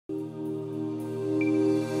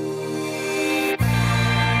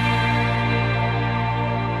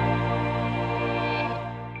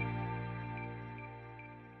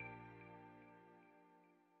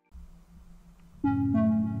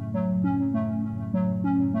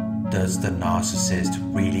Does the narcissist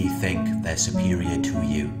really think they're superior to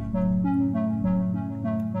you?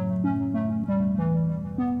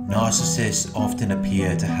 Narcissists often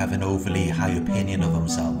appear to have an overly high opinion of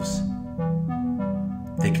themselves.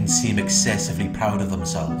 They can seem excessively proud of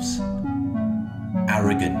themselves,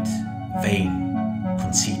 arrogant, vain,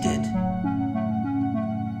 conceited,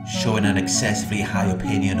 showing an excessively high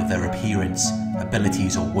opinion of their appearance,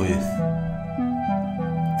 abilities or worth.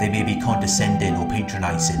 They may be condescending or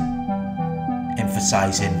patronizing,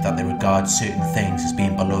 emphasizing that they regard certain things as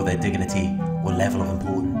being below their dignity or level of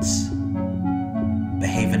importance,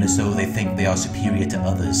 behaving as though they think they are superior to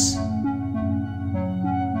others.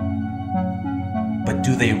 But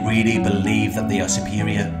do they really believe that they are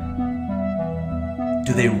superior?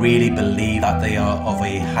 Do they really believe that they are of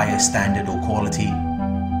a higher standard or quality?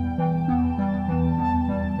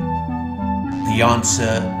 The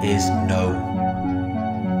answer is no.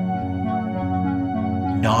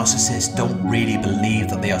 Narcissists don't really believe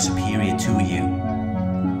that they are superior to you.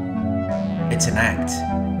 It's an act,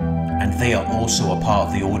 and they are also a part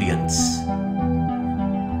of the audience.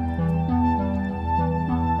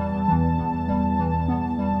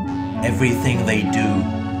 Everything they do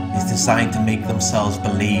is designed to make themselves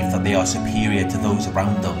believe that they are superior to those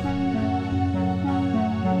around them.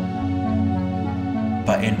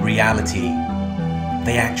 But in reality,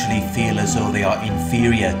 they actually feel as though they are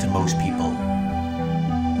inferior to most people.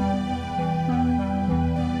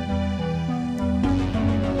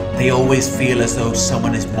 They always feel as though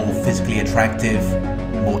someone is more physically attractive,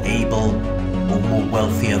 more able, or more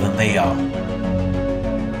wealthier than they are.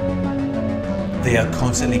 They are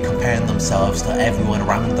constantly comparing themselves to everyone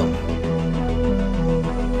around them.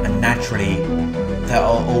 And naturally, there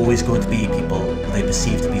are always going to be people who they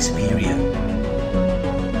perceive to be superior.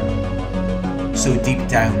 So deep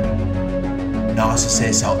down,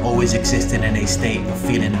 narcissists are always existing in a state of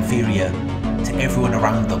feeling inferior to everyone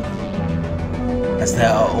around them, as there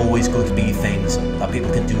are always going to be things that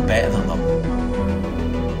people can do better than them.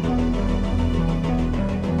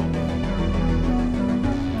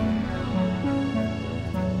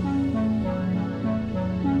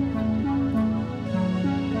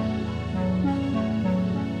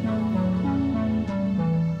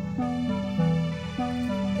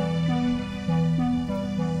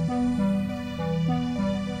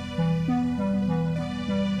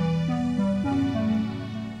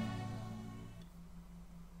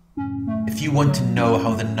 If you want to know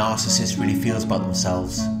how the narcissist really feels about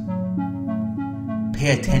themselves,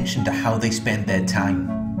 pay attention to how they spend their time.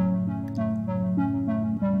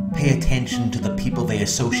 Pay attention to the people they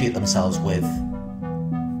associate themselves with.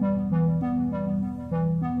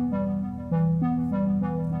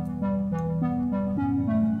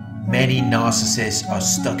 Many narcissists are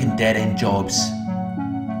stuck in dead-end jobs,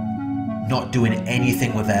 not doing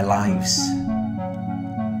anything with their lives.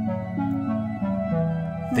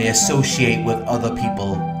 They associate with other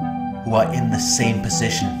people who are in the same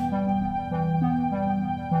position.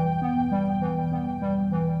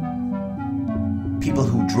 People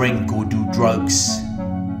who drink or do drugs.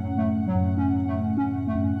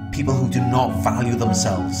 People who do not value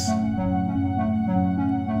themselves.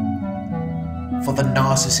 For the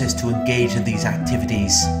narcissist to engage in these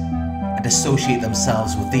activities and associate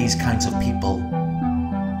themselves with these kinds of people,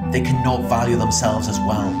 they cannot value themselves as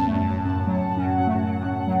well.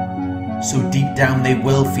 So deep down they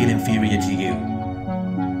will feel inferior to you.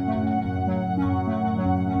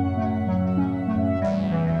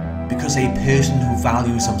 Because a person who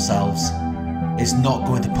values themselves is not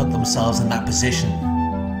going to put themselves in that position.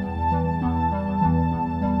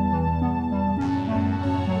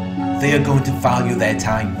 They are going to value their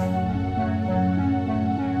time.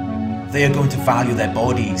 They are going to value their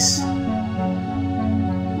bodies.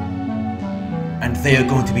 And they are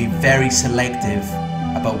going to be very selective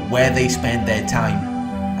about where they spend their time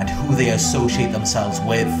and who they associate themselves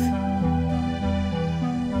with.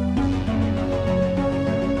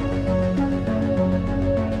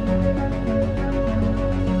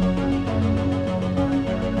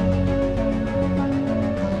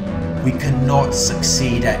 We cannot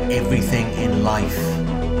succeed at everything in life.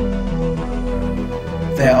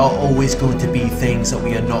 There are always going to be things that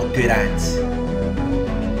we are not good at.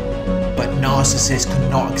 But narcissists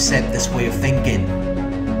cannot accept this way of thinking.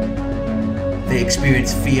 They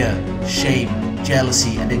experience fear, shame,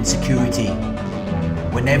 jealousy and insecurity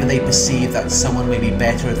whenever they perceive that someone may be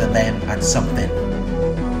better than them at something.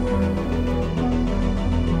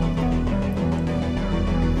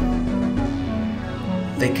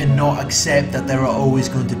 They cannot accept that there are always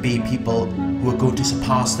going to be people who are going to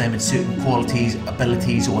surpass them in certain qualities,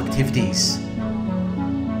 abilities or activities.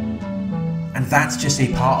 And that's just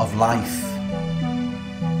a part of life.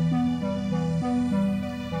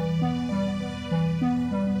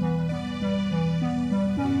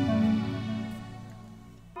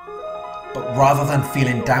 But rather than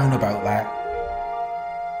feeling down about that,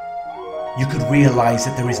 you could realize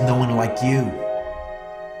that there is no one like you.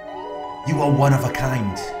 You are one of a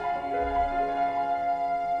kind.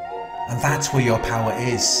 And that's where your power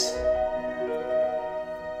is.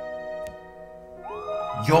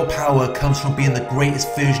 Your power comes from being the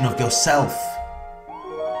greatest version of yourself,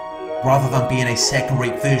 rather than being a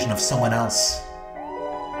second-rate version of someone else.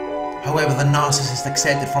 However, the narcissist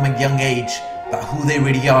accepted from a young age that who they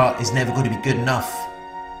really are is never going to be good enough.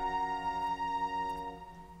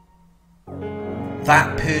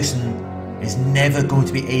 That person is never going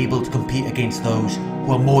to be able to compete against those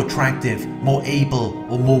who are more attractive, more able,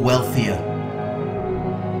 or more wealthier.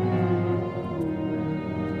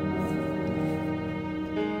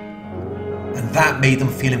 And that made them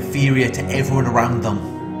feel inferior to everyone around them.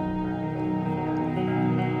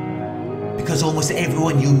 Because almost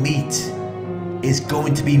everyone you meet is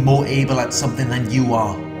going to be more able at something than you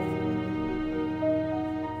are,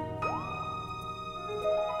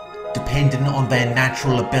 depending on their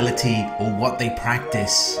natural ability or what they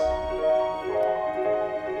practice.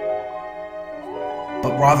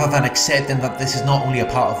 But rather than accepting that this is not only a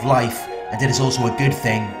part of life, and it is also a good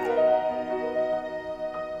thing,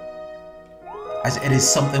 as it is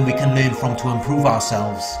something we can learn from to improve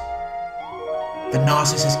ourselves, the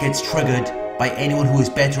narcissist gets triggered by anyone who is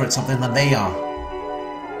better at something than they are.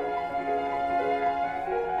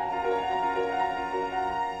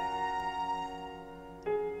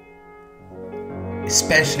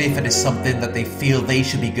 Especially if it is something that they feel they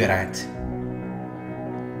should be good at.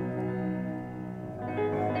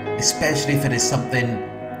 Especially if it is something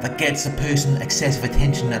that gets the person excessive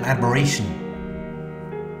attention and admiration.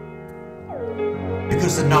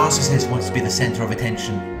 Because the narcissist wants to be the centre of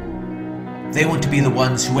attention. They want to be the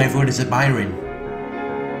ones who everyone is admiring.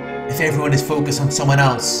 If everyone is focused on someone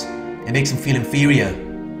else, it makes them feel inferior.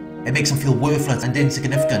 It makes them feel worthless and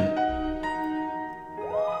insignificant.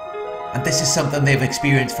 And this is something they've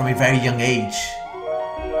experienced from a very young age,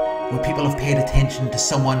 where people have paid attention to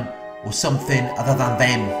someone or something other than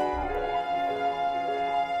them,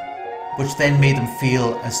 which then made them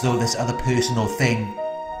feel as though this other person or thing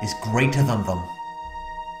is greater than them.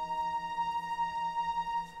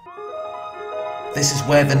 This is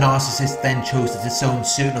where the narcissist then chose to disown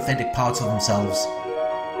certain authentic parts of themselves,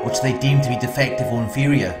 which they deemed to be defective or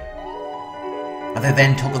inferior, and they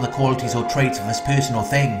then took on the qualities or traits of this person or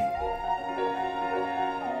thing.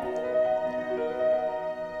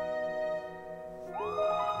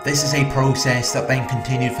 This is a process that then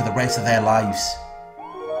continued for the rest of their lives,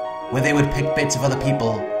 where they would pick bits of other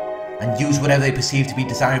people and use whatever they perceived to be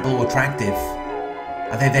desirable or attractive,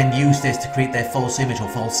 and they then used this to create their false image or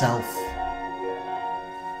false self.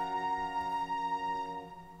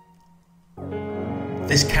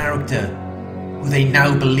 This character, who they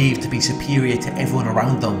now believe to be superior to everyone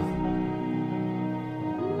around them.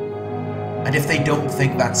 And if they don't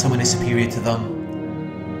think that someone is superior to them,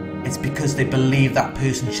 it's because they believe that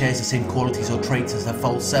person shares the same qualities or traits as their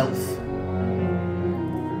false self.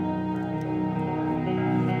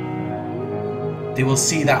 They will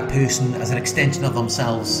see that person as an extension of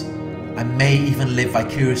themselves and may even live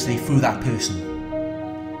vicariously through that person.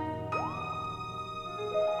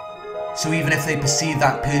 So even if they perceive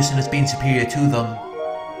that person as being superior to them,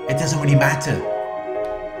 it doesn't really matter.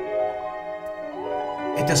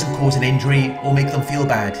 It doesn't cause an injury or make them feel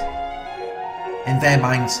bad. In their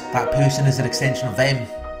minds, that person is an extension of them,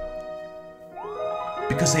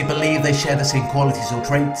 because they believe they share the same qualities or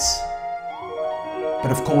traits.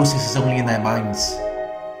 But of course this is only in their minds,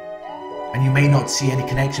 and you may not see any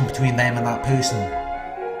connection between them and that person,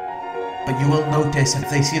 but you will notice if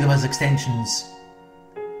they see them as extensions,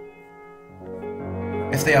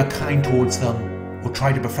 if they are kind towards them or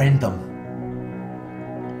try to befriend them.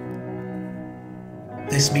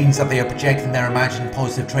 This means that they are projecting their imagined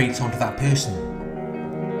positive traits onto that person.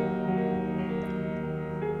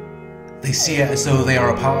 They see it as though they are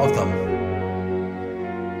a part of them.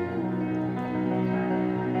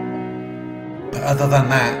 But other than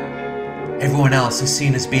that, everyone else is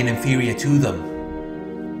seen as being inferior to them.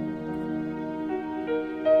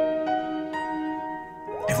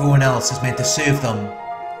 Everyone else is meant to serve them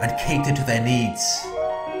and cater to their needs.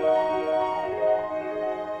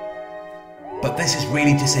 But this is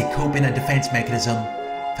really just a coping and defense mechanism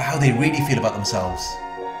for how they really feel about themselves.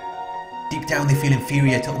 Deep down they feel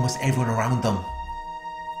inferior to almost everyone around them.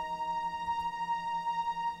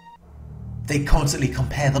 They constantly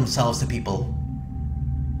compare themselves to people,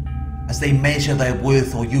 as they measure their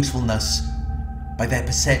worth or usefulness by their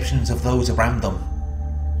perceptions of those around them,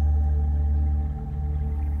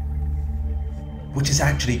 which is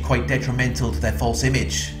actually quite detrimental to their false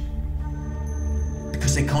image,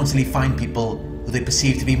 because they constantly find people who they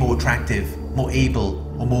perceive to be more attractive, more able,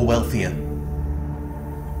 or more wealthier.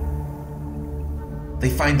 They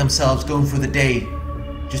find themselves going through the day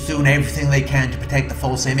just doing everything they can to protect the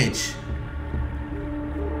false image,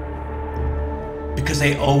 because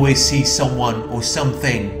they always see someone or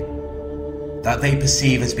something that they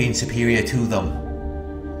perceive as being superior to them.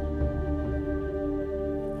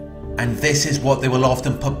 And this is what they will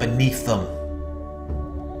often put beneath them.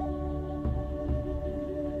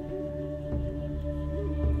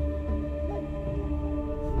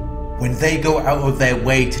 When they go out of their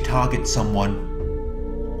way to target someone,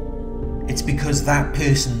 it's because that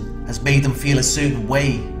person has made them feel a certain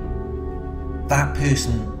way. That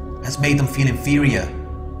person has made them feel inferior.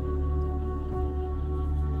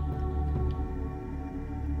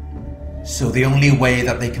 So the only way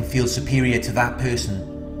that they can feel superior to that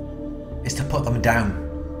person is to put them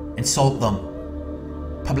down, insult them,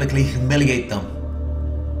 publicly humiliate them.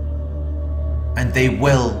 And they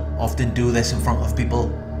will often do this in front of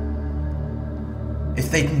people.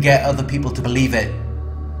 If they can get other people to believe it,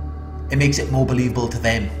 it makes it more believable to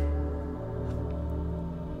them.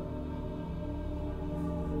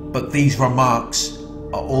 But these remarks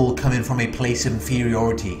are all coming from a place of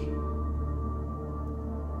inferiority.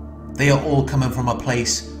 They are all coming from a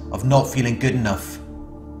place of not feeling good enough.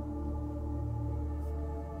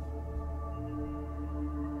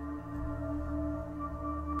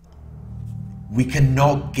 We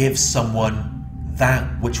cannot give someone that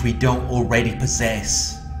which we don't already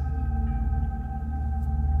possess.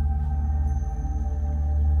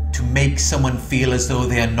 To make someone feel as though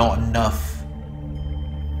they are not enough,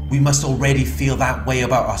 we must already feel that way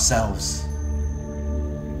about ourselves.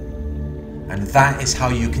 And that is how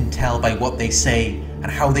you can tell by what they say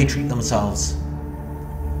and how they treat themselves,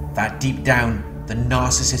 that deep down the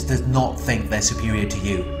narcissist does not think they're superior to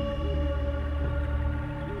you.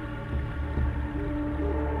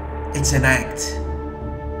 It's an act.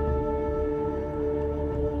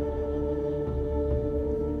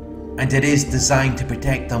 And it is designed to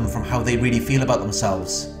protect them from how they really feel about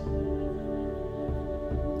themselves.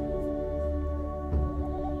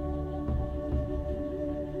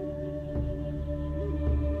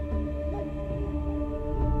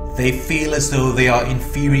 They feel as though they are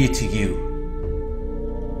inferior to you.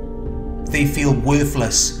 They feel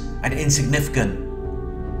worthless and insignificant.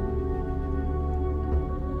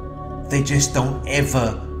 They just don't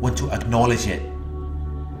ever want to acknowledge it.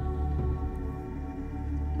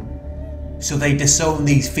 So they disown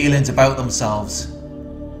these feelings about themselves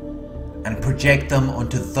and project them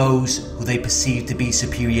onto those who they perceive to be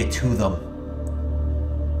superior to them.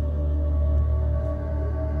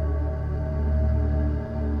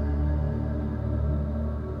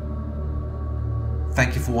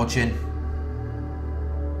 Thank you for watching.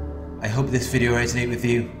 I hope this video resonated with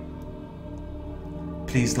you.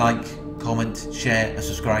 Please like, comment, share and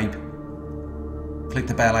subscribe. Click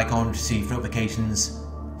the bell icon to receive notifications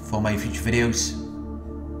for my future videos.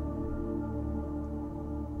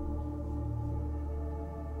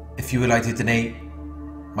 If you would like to donate,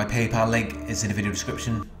 my PayPal link is in the video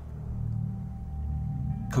description.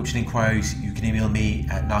 Coaching inquiries, you can email me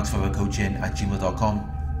at narcsurvivorcoaching@gmail.com.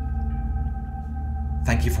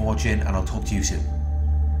 Thank you for watching, and I'll talk to you soon.